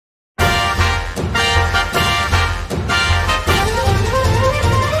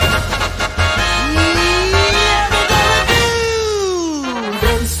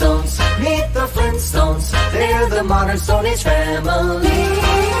modern Stone Age family.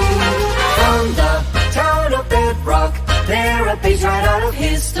 From the town of Bedrock, they're a page right out of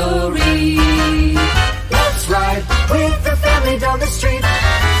history. Let's ride with the family down the street,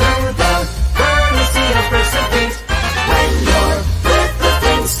 through the burning sea of bricks and feet. When you're with the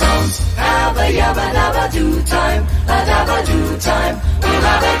Flintstones, have a yabba dabba do time, a dabba do time. We'll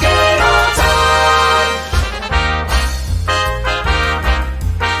have a gay old time.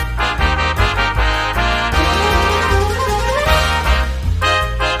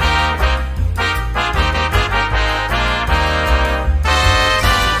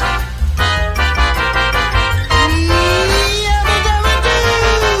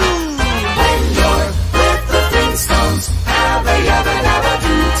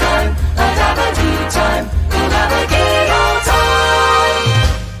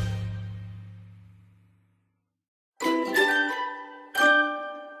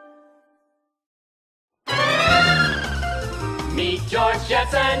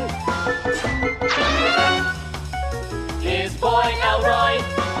 His boy Elroy,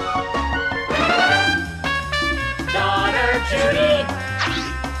 daughter Judy,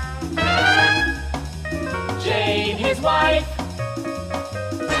 Jane his wife,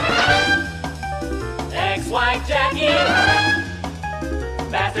 ex-wife Jackie,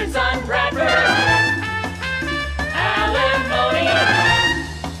 bastard son Bradford, alimony,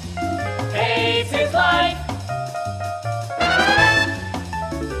 hates his life,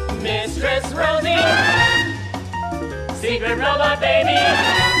 Mistress Rosie, secret robot baby,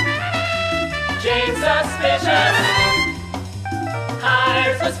 Jane's suspicious,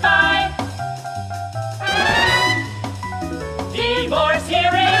 hires a spy, divorce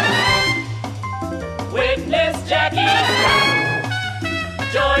hearing, witness Jackie,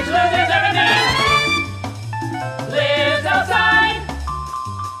 George loses everything, lives outside,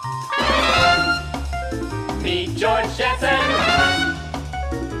 meet George Jetson,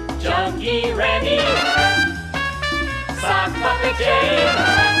 Junkie Randy, Sock Puppet Jane,